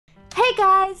Hey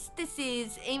guys, this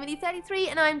is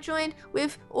Amy33 and I'm joined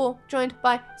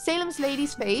by Salem's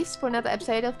Lady's Face for another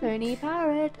episode of Pony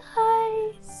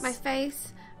Paradise. My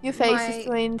face. Your face is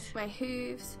joined. My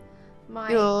hooves.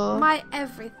 My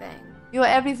everything. Your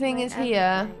everything is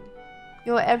here.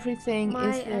 Your everything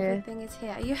is here. My everything is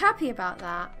here. Are you happy about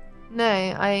that? No,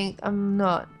 I'm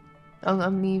not.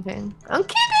 I'm leaving. I'm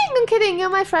kidding. You're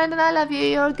my friend and I love you.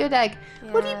 You're a good egg.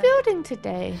 Yeah. What are you building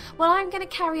today? Well, I'm going to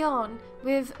carry on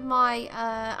with my...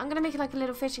 I'm going to make it like a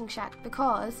little fishing shack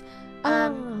because I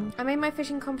made my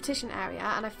fishing competition area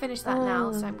and I finished that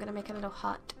now. So I'm going to make a little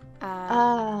hut.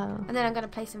 And then I'm going to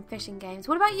play some fishing games.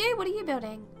 What about you? What are you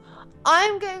building?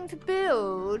 I'm going to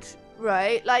build,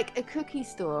 like a cookie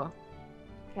store.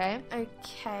 Okay?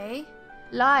 Okay.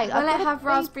 Will it have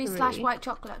raspberry/white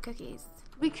chocolate cookies?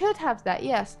 We could have that,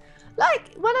 yes.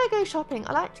 Like, when I go shopping,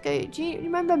 I like to go... Do you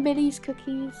remember Millie's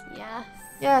Cookies? Yes.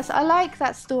 Yes, I like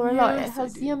that store a lot. It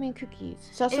has yummy cookies.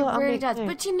 So it really does.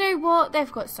 But you know what?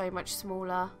 They've got so much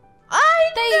smaller.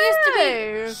 They used to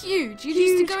be huge. You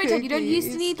used to go into... You don't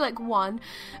used to need, like, one.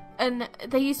 And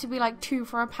they used to be, like, 2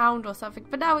 for £1 or something.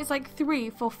 But now it's, like, 3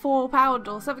 for £4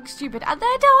 or something stupid. And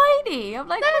they're tiny. I'm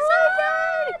like, they're so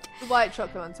tiny. The white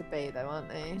chocolate ones are big, though, aren't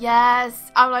they?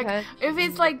 Yes. I'm like, if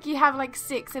it's, like, you have, like,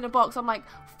 6 in a box, I'm like...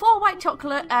 4 white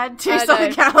chocolate and 2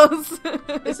 something else.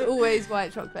 It's always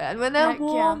white chocolate. And when they're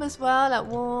warm as well,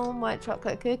 like warm white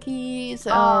chocolate cookies. Oh,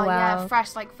 wow. Yeah,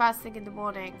 fresh, like first thing in the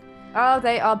morning. Oh,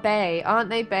 they are bae. Aren't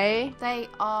they bae? They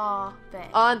are bae.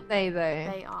 Aren't they,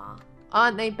 though? They are.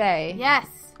 Aren't they bae?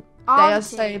 Yes. They are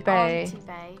so bae. Auntie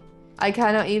bae. I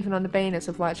cannot even on the baeness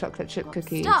of white chocolate chip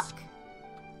cookies. Stuck.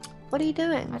 What are you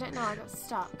doing? I don't know, I got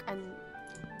stuck. And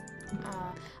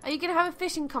are you going to have a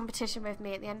fishing competition with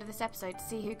me at the end of this episode to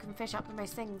see who can fish up the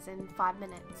most things in 5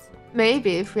 minutes?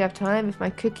 Maybe, if we have time, if my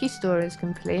cookie store is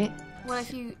complete. Well,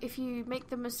 if you make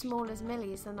them as small as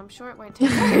Millie's, then I'm sure it won't take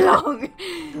very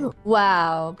long.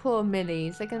 Wow, poor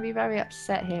Millies. They're going to be very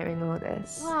upset hearing all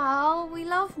this. Well, we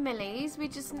love Millie's. We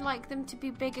just like them to be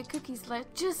bigger cookies,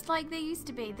 just like they used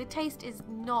to be. The taste is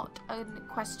not a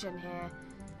question here.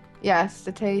 Yes,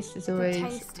 the taste is always The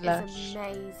taste lush. is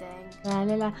amazing. La,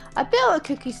 la, la. I built a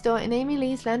cookie store in Amy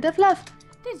Lee's Land of Love.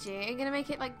 Did you? Are you going to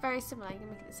make it like very similar? Are you going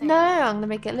to make it the same? No, I'm going to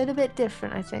make it a little bit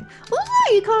different, I think.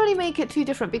 Also, you can't really make it too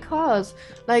different because,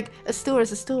 like, a store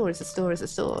is a store is a store is a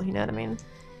store. You know what I mean?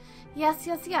 Yes.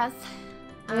 Yeah.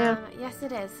 Yes,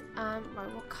 it is. Right,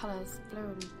 what colours? Blue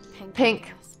and pink.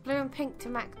 Pink. Blue and pink to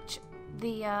match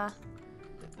the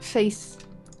face.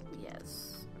 Yes.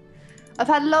 I've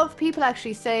had a lot of people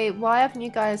actually say, why haven't you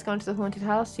guys gone to the haunted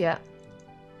house yet?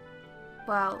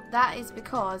 Well, that is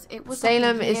because it was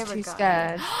Salem like a year is too ago.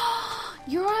 scared.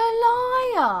 You're a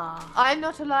liar. I'm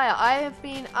not a liar. I have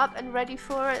been up and ready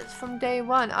for it from day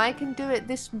one. I can do it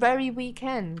this very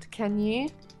weekend. Can you?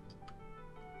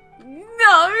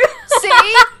 No.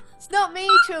 See? It's not me,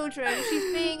 children.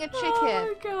 She's being a chicken.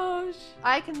 Oh my gosh.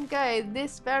 I can go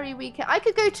this very weekend. I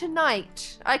could go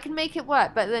tonight. I can make it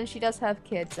work, but then she does have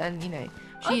kids and, you know,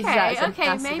 she's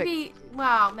Okay, maybe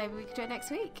we could do it next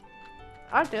week.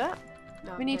 I'll do it.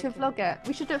 No, we need to vlog it.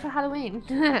 We should do it for Halloween.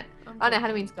 Oh no,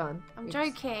 Halloween's gone. I'm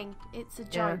joking. It's a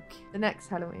joke. Yeah, the next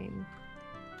Halloween.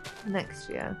 Next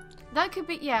year. That could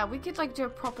be, we could like do a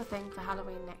proper thing for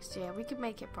Halloween next year. We could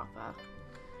make it proper.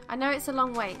 I know it's a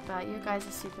long wait, but you guys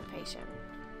are super patient.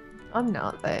 I'm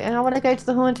not though, and I want to go to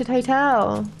the haunted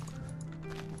hotel.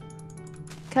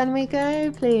 Can we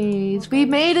go, please? We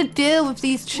made a deal with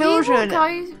these children.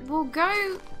 We'll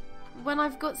go when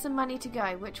I've got some money to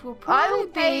go, which will probably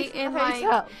be in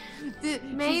like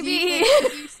maybe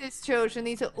excuses, children.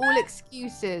 These are all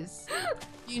excuses.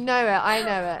 You know it. I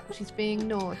know it. She's being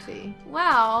naughty.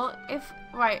 Well,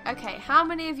 okay. How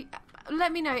many of you?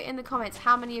 Let me know in the comments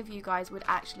how many of you guys would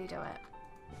actually do it.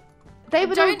 They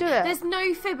would all do it. There's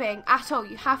no fibbing at all.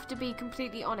 You have to be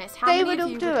completely honest. How many of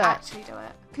you would actually do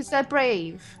it? Because they're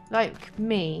brave, like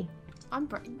me. I'm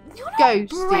brave. You're not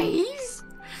Ghosts. brave.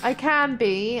 I can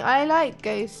be. I like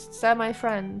ghosts. They're my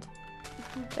friend.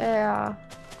 They are.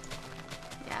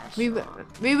 Yeah, sure.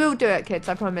 We will do it, kids.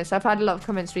 I promise. I've had a lot of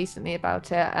comments recently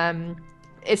about it.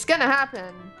 It's gonna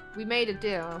happen. We made a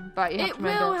deal, but you have to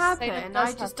remember. It will happen.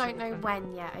 I just don't know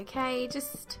when yet. Okay,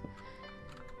 just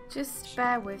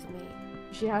bear with me.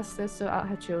 She has to sort out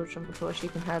her children before she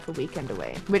can have a weekend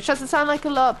away, which doesn't sound like a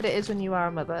lot, but it is when you are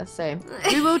a mother. So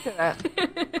we will do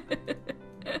it.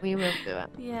 We will do it.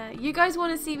 Yeah, you guys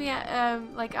want to see me at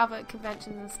like other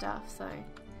conventions and stuff, so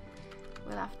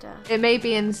we'll have to. It may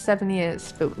be in 7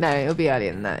 years, but no, it'll be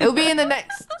earlier than that. It'll be in the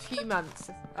next few months.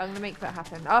 I'm gonna make that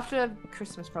happen after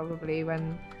Christmas, probably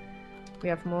when we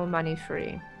have more money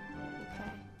free.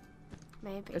 Okay.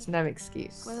 Maybe. There's no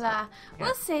excuse.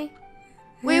 We'll see.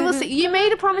 We will see. You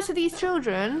made a promise to these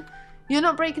children. You're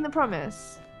not breaking the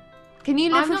promise. Can you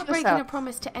live I'm with not yourself? breaking a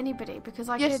promise to anybody because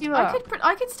I Yes, could. you are.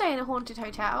 I could stay in a haunted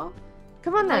hotel.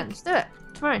 Come on then, Like- let's do it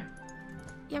tomorrow.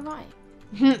 Yeah, right.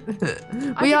 We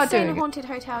I are could stay in a doing it. haunted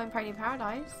hotel in Pony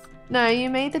Paradise. No, you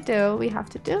made the deal. We have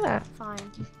to do it. Fine.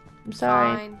 I'm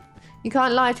sorry. Fine. You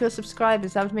can't lie to your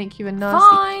subscribers. That would make you a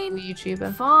nasty Fine.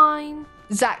 YouTuber. Fine.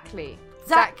 Exactly.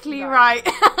 Exactly right.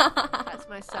 That's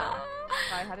my son.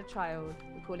 If I had a child,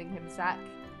 we're calling him Zach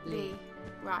Lee.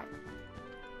 Right.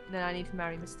 And then I need to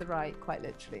marry Mr. Right, quite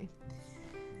literally.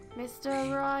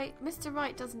 Mr. Right. Mr.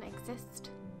 Right doesn't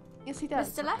exist. Yes, he does.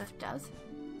 Mr. Left does.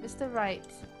 Mr. Right.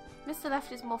 Mr.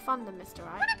 Left is more fun than Mr.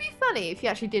 Right. Wouldn't it be funny if you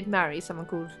actually did marry someone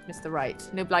called Mr. Right?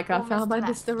 And it'd be like, I Or found Mr. my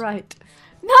Left. Mr. Right.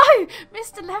 No!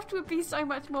 Mr. Left would be so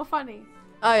much more funny.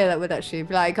 Oh yeah, that would actually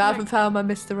be like, I haven't found my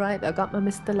Mr. Right, but I got my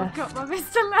Mr. Left. Got my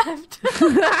Mr. Left.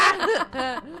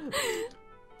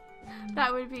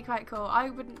 That would be quite cool. I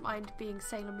wouldn't mind being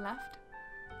Salem Left.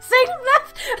 Salem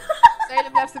Left!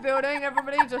 Salem left the building,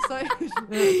 everybody just like...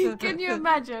 Can you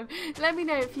imagine? Let me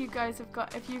know if you guys have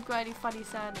got any funny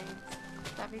surnames.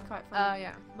 That'd be quite Oh funny.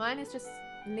 yeah, mine is just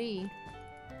Lee.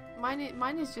 Mine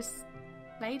is just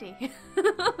lady.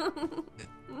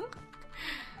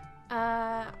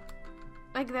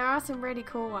 Like there are some really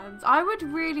cool ones. I would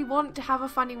really want to have a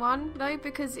funny one though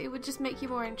because it would just make you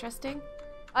more interesting.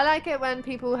 I like it when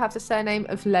people have the surname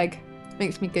of Leg.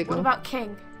 Makes me giggle. What about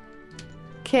King?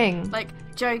 King? Like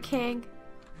Joe King,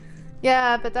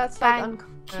 Yeah, but that's like Bang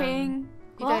uncommon. King.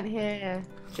 You What? don't hear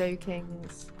Joe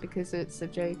Kings because it's a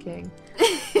joking.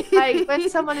 Like when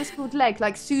someone is called Leg,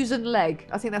 like Susan Leg,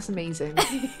 I think that's amazing.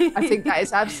 I think that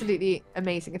is absolutely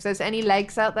amazing. If there's any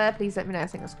legs out there, please let me know. I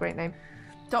think that's a great name.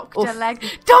 Dr. Oof. Leg.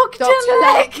 Dr.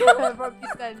 Leg! From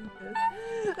EastEnders.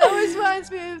 That always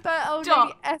reminds me of that old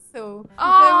lady Ethel.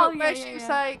 Oh, Where yeah, she yeah, was yeah.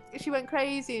 like, she went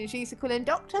crazy and she used to call him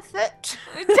Dr. Foot.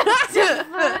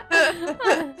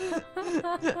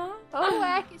 Oh,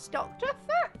 heck, it's Dr.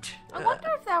 Foot. I wonder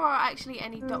if there are actually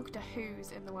any Doctor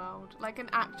Who's in the world, like an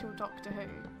actual Doctor Who.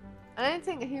 I don't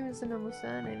think Who is a normal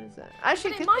surname, is it?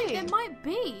 Actually, But it could be. it might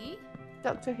be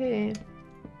Doctor Who.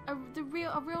 a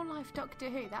real life Doctor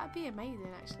Who. That'd be amazing,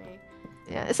 actually.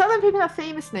 Yeah, it's like when people have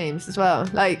famous names as well.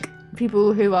 Like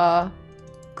people who are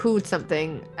called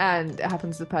something and it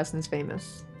happens the person's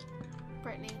famous.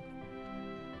 Brittany.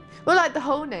 Well, like the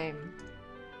whole name.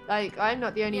 Like, I'm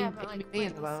not the only Yeah, but, like, me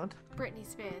in the world. Britney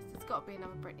Spears. There's got to be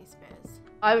another Britney Spears.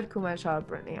 I would call my child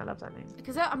Brittany. I love that name.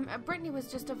 Because Britney was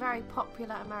just a very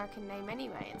popular American name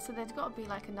anyway, and so there's got to be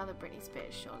like another Britney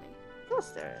Spears, surely. Of course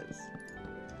there is.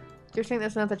 Do you think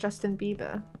there's another Justin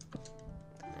Bieber?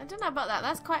 I don't know about that.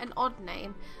 That's quite an odd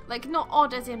name. Like, not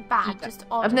odd as in bad, Bieber. just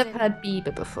odd I've as never in... heard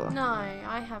Bieber before. No,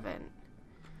 I haven't.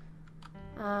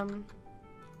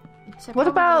 So What probably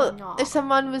about not. if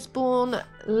someone was born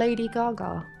Lady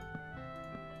Gaga?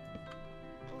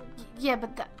 Yeah,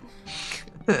 but that...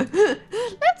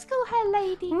 Let's call her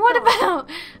Lady What Gaga.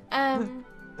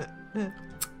 about...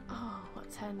 Oh,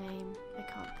 what's her name? I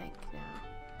can't think now.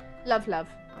 Love.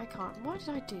 I can't. Why did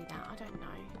I do that? I don't know.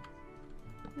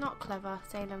 Not clever,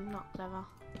 Salem. Not clever.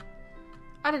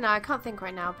 I don't know. I can't think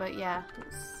right now. But yeah,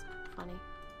 it's funny.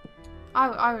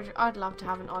 I'd love to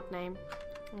have an odd name.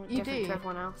 You different do? to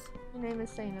everyone else. Your name is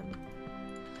Salem.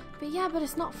 But yeah, but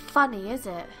it's not funny, is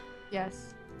it?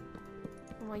 Yes,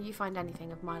 Well, you find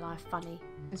anything of my life funny.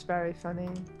 it's very funny.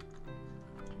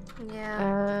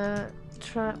 Yeah.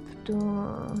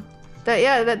 Trapdoor.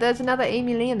 There's another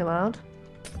Amy Lee in the world.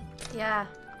 Yeah.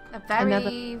 A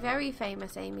very, very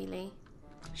famous Amy Lee.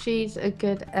 She's a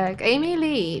good egg. Amy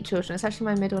Lee, children. It's actually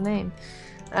my middle name.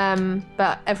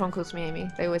 But everyone calls me Amy.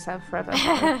 They always have forever.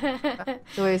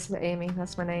 It's always Amy.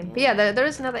 That's my name. But yeah, there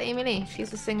is another Amy Lee.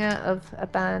 She's a singer of a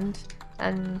band,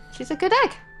 and she's a good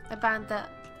egg. A band that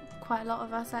quite a lot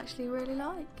of us actually really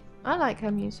like. I like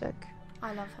her music.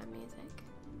 I love her music.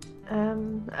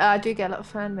 I do get a lot of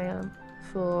fan mail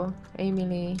for Amy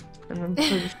Lee, and I'm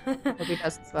pretty sure probably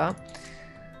does as well.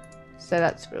 So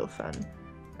that's real fun.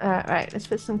 Right, let's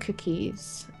put some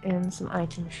cookies in some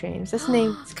item machines. This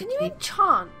name. Can you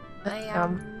enchant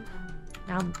a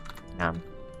Nom.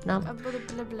 a blah,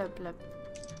 blah, blah, blah.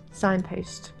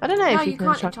 Signpost. I don't know No, if you can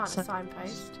can't enchant enchant a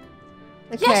signpost.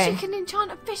 Okay. Yes, you can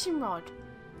enchant a fishing rod.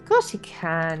 Of course you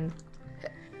can.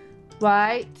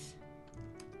 Right.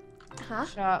 Huh?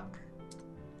 Choc.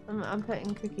 I'm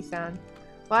putting cookies down.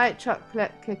 White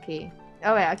chocolate cookie.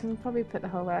 Oh wait, I can probably put the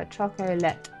whole word.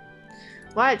 Chocolate.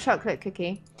 White chocolate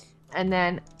cookie. And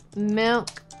then milk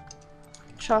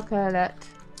chocolate.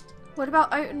 What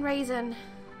about oat and raisin?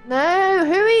 No,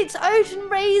 who eats oat and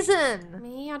raisin?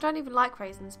 Me? I don't even like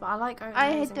raisins, but I like oat and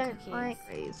I raisin don't cookies. like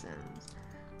raisins.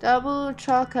 Double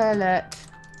chocolate.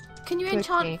 Can you cookie.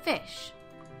 enchant fish?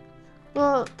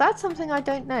 Well, that's something I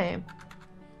don't know.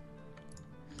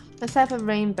 Let's have a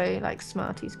rainbow, like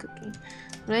Smarties cookie.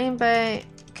 Rainbow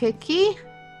cookie?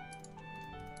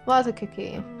 What other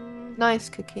cookie? Nice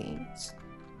cookies.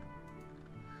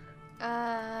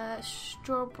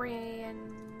 Strawberry and...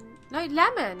 No,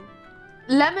 lemon.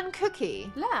 Lemon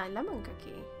cookie? Yeah, lemon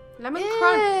cookie. Lemon Ew.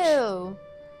 crunch.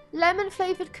 Lemon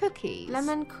flavoured cookies?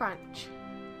 Lemon crunch.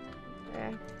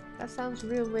 Okay. That sounds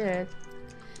real weird.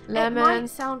 Lemon. It might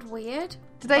sound weird.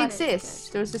 Do they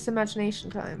exist? Or is this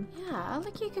imagination time? Yeah,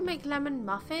 like you can make lemon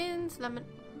muffins, lemon...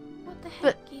 What the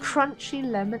heck? But crunchy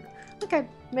lemon... Okay,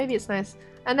 maybe it's nice.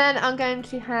 And then I'm going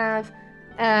to have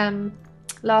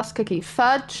last cookie.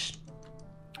 Fudge.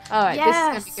 Alright, this is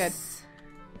going to be good.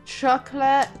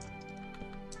 Chocolate.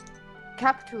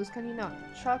 Capitals, can you not?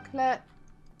 Chocolate.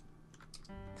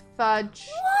 Fudge.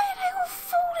 Why are they all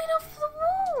falling off the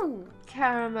wall?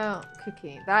 Caramel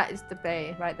cookie. That is the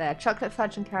bay right there. Chocolate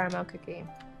fudge and caramel cookie.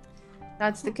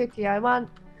 That's the cookie I want.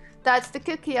 That's the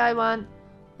cookie I want.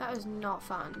 That was not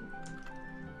fun.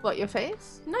 What, your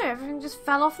face? No, everything just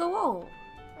fell off the wall.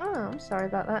 Oh, I'm sorry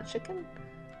about that, chicken.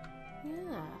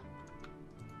 Yeah.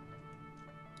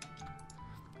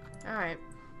 Alright.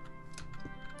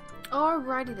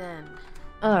 Alrighty then.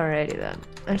 Alrighty then.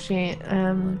 Actually,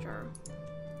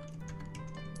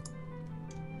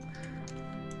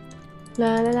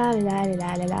 La la la la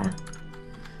la la la.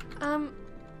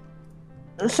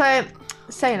 So,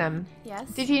 Salem. Yes.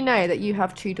 Did you know that you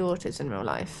have 2 daughters in real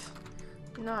life?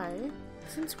 No.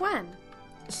 Since when?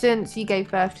 Since you gave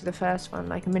birth to the first one,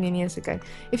 like a million years ago.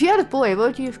 If you had a boy, what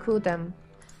would you have called them?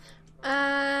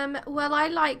 Well, I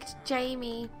liked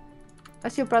Jamie.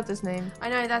 That's your brother's name. I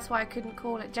know, that's why I couldn't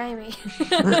call it Jamie.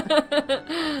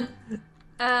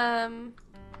 I don't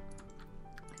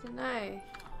know.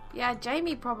 Yeah,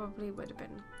 Jamie probably would have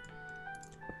been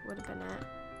it.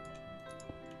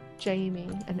 Jamie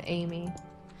and Amy.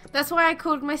 That's why I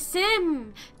called my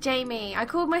sim Jamie. I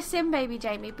called my sim baby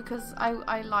Jamie because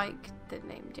I like the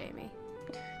name Jamie.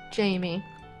 Jamie.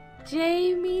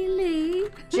 Jamie Lee.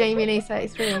 Jamie Lee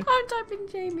 33. I'm typing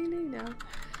Jamie Lee now.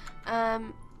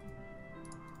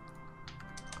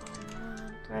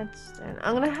 Redstone.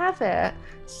 I'm gonna have it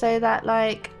so that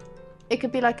like it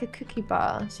could be like a cookie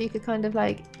bar, so you could kind of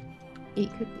like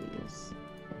eat cookies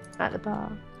at the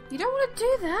bar. You don't want to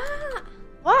do that.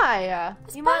 Why?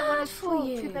 It's You might want bad to for talk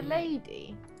you. to the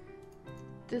lady.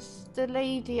 The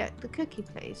lady at the cookie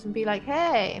place and be like,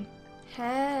 hey.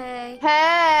 Hey. Hey.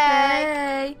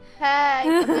 Hey. Hey.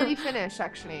 I'm nearly finished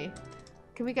actually.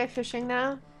 Can we go fishing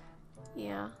now?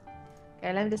 Yeah.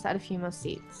 Okay, let me just add a few more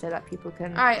seats so that people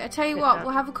can... Alright, I tell you fit what, that.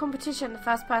 we'll have a competition, the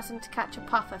first person to catch a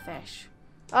pufferfish.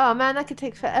 Oh man, that could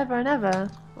take forever and ever.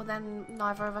 Well then,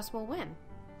 neither of us will win.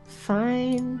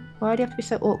 Fine. Why do you have to be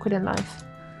so awkward in life?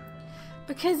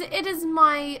 Because it is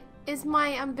my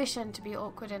ambition to be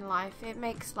awkward in life. It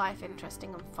makes life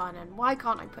interesting and fun, and why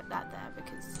can't I put that there?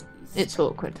 Because It's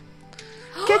awkward.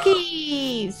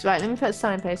 Cookies! Right, let me put a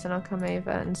signpost and I'll come over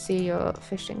and see your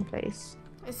fishing place.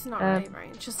 It's not really very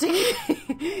interesting.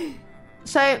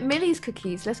 So, Millie's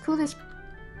cookies. Let's call this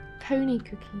Pony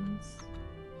cookies.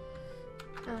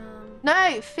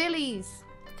 No, Phillies.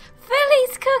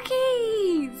 Philly's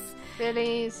cookies!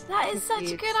 Phillies. That is such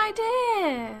a cookies. good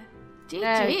idea.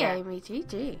 There we GG, go. Amy,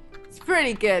 GG. It's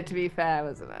pretty good, to be fair,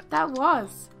 wasn't it? That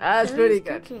was. That's Philly's pretty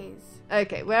good. Cookies.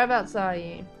 Okay, whereabouts are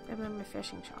you? I'm in my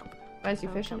fishing shop. Where's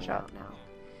your Oh, fishing coming shop? out now.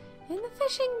 In the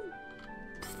fishing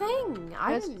thing.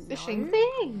 I Where's don't the fishing know.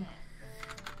 thing?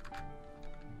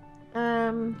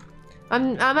 I'm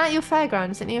at your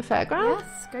fairground. Is it near your fairground?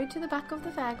 Yes, go to the back of the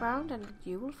fairground and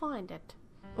you will find it.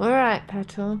 Alright,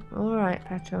 Petal. Alright,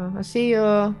 Petal. I see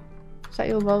your... Is that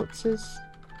your waltzes?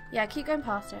 Yeah, keep going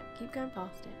past it. Keep going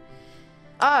past it.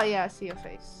 Oh, yeah, I see your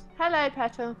face. Hello,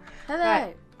 Petal. Hello.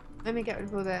 Right. Let me get rid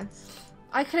of all this.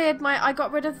 I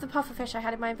got rid of the pufferfish I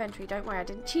had in my inventory. Don't worry, I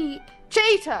didn't cheat.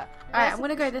 Cheater! Alright, I'm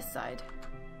gonna go this side.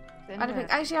 In I don't here.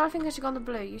 think, actually, I think I should go on the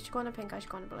blue. You should go on the pink, I should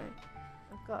go on the blue.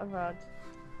 I've got a rod.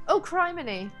 Oh,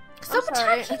 criminy! Stop I'm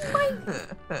sorry. attacking my...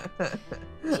 I'm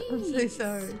so Jeez.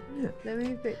 sorry. Let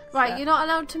me fix Right, that. you're not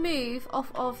allowed to move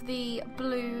off of the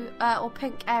blue or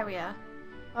pink area.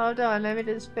 Hold on, let me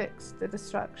just fix the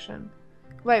distraction.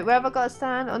 Wait, where have I got to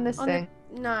stand? On this On thing?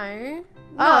 No.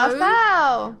 Oh, No. I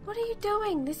fell! What are you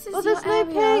doing? This is Oh, your there's no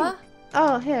area. pink.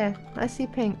 Oh, here. I see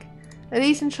pink. Are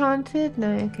these enchanted?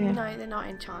 No, okay. No, they're not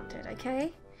enchanted,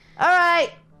 okay?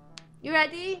 Alright! You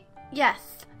ready?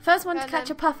 Yes. First one Go to catch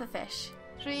then. a pufferfish.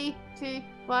 3, 2,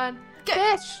 1. Go.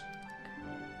 Fish!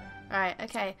 Right,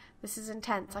 okay. This is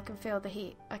intense. I can feel the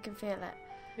heat. I can feel it.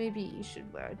 Maybe you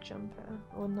should wear a jumper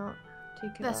or not.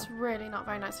 Take it That's off. really not a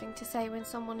very nice thing to say when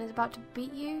someone is about to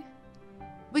beat you.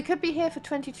 We could be here for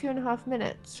 22.5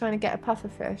 minutes trying to get a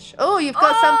pufferfish. Oh, you've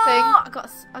got something.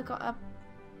 I got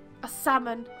a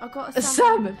salmon. I got A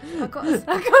salmon. That's quite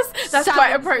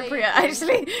Salmon's appropriate, amazing.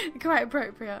 actually. Quite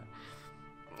appropriate.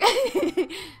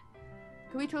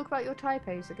 Can we talk about your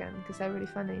typos again? Because they're really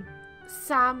funny.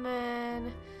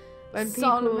 Salmon. When people...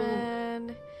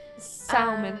 Salmon.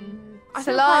 Salmon. I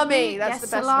feel Salami. like That's the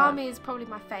best salami one. is probably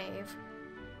my fave.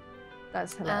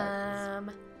 That's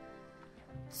hilarious.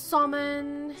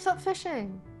 Salmon. Stop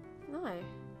fishing. No.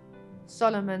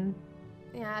 Solomon.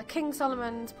 Yeah, King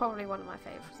Solomon's probably one of my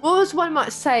favorites. What was one more?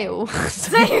 Sail.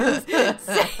 Sail.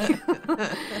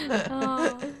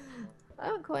 Oh. I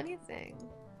haven't caught anything.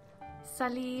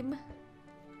 Salim.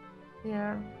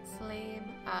 Yeah. Salim.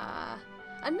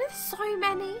 And there's so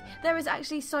many. There is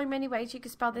actually so many ways you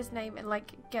could spell this name and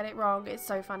like get it wrong. It's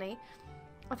so funny.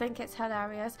 I think it's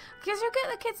hilarious because you'll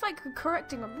get the kids like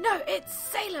correcting them. No, it's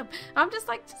Salem. I'm just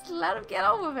like, just let them get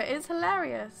on with it. It's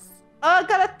hilarious. Oh, I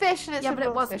got a fish and it's Yeah, a but it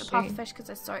real wasn't fishy. a pufferfish because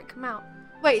I saw it come out.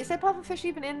 Wait, is there pufferfish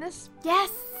even in this? Yes.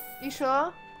 You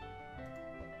sure?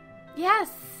 Yes,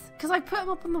 because I put them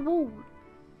up on the wall.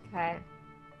 Okay.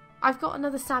 I've got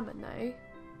another salmon though.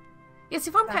 Yes,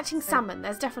 if I'm That's catching it. salmon,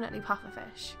 there's definitely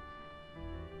pufferfish.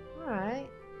 Alright.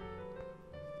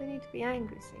 They need to be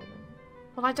angry, Salem.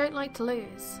 Well, I don't like to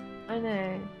lose. I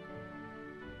know.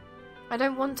 I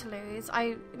don't want to lose.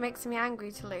 It makes me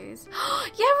angry to lose.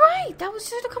 Yeah, right. That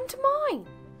should have come to mind.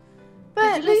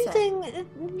 But Did you miss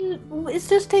losing, it's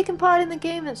just taking part in the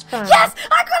game that's fun. Yes,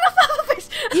 I got a pufferfish.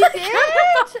 You I did?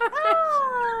 got a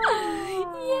Oh.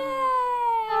 pufferfish.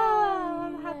 Yay! Oh,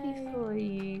 I'm happy for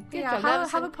you. Good Yeah, job.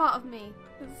 have a part of me.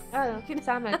 Oh,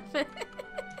 salmon.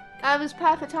 That was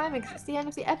perfect timing because it's the end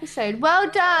of the episode. Well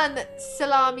done,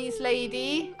 Salamis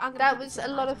lady. That was a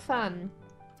lot of fun.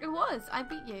 It was. I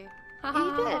beat you. You did.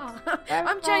 Very I'm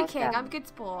well joking. done. I'm a good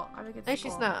sport. No,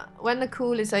 she's not. When the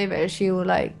call is over, she will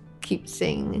like keep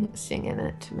singing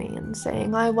it to me and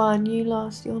saying, "I won, you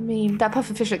lost, you're mean." That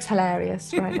pufferfish looks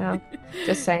hilarious right now.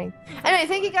 Just saying. Anyway,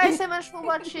 thank you guys so much for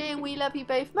watching. We love you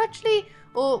both muchly.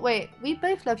 Or wait, we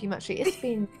both love you muchly. It's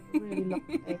been a really long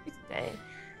day today.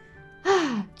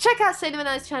 Check out Cinema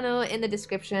Nice channel in the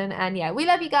description. And yeah, we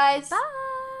love you guys. Bye.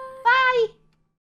 Bye.